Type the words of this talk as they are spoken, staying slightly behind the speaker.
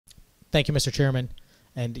Thank you, Mr. Chairman.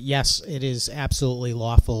 And yes, it is absolutely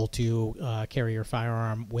lawful to carry your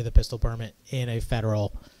firearm with a pistol permit in a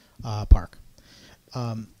federal park.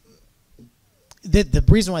 The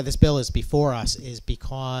reason why this bill is before us is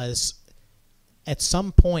because at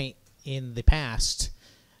some point in the past,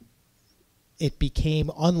 it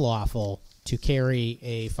became unlawful to carry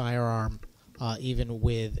a firearm even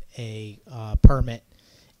with a permit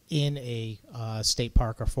in a state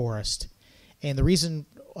park or forest. And the reason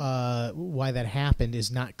why that happened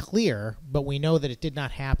is not clear, but we know that it did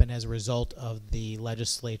not happen as a result of the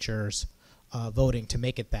legislature's voting to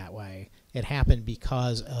make it that way. It happened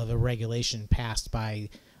because of a regulation passed by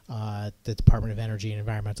the Department of Energy and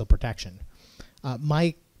Environmental Protection.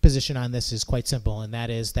 My position on this is quite simple, and that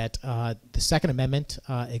is that the Second Amendment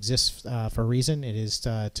exists for a reason. It is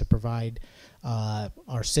to provide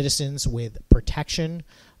our citizens with protection,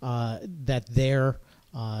 that their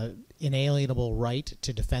inalienable right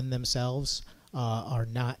to defend themselves are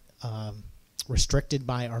not restricted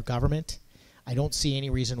by our government. I don't see any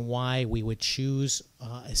reason why we would choose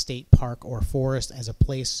a state park or forest as a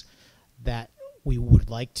place that we would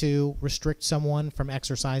like to restrict someone from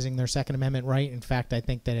exercising their Second Amendment right. In fact, I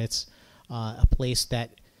think that it's a place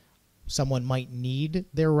that someone might need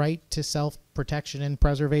their right to self-protection and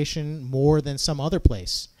preservation more than some other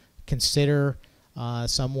place. Consider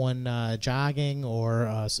someone jogging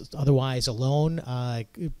or otherwise alone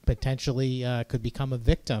potentially could become a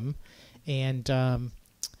victim, and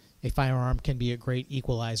a firearm can be a great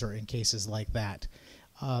equalizer in cases like that.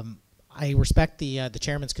 I respect the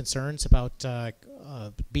chairman's concerns about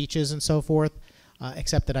beaches and so forth,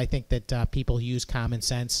 except that I think that people use common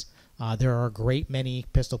sense. There are a great many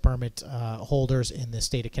pistol permit holders in the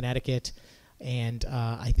state of Connecticut, and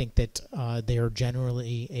I think that they are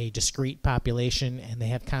generally a discreet population, and they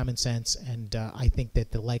have common sense, and I think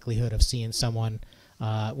that the likelihood of seeing someone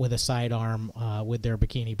with a sidearm with their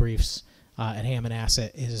bikini briefs at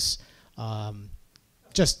Hammonasset is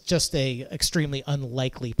just a extremely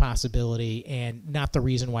unlikely possibility, and not the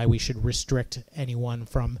reason why we should restrict anyone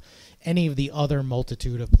from any of the other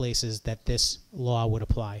multitude of places that this law would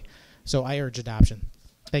apply. So I urge adoption.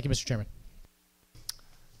 Thank you, Mr. Chairman.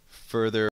 Further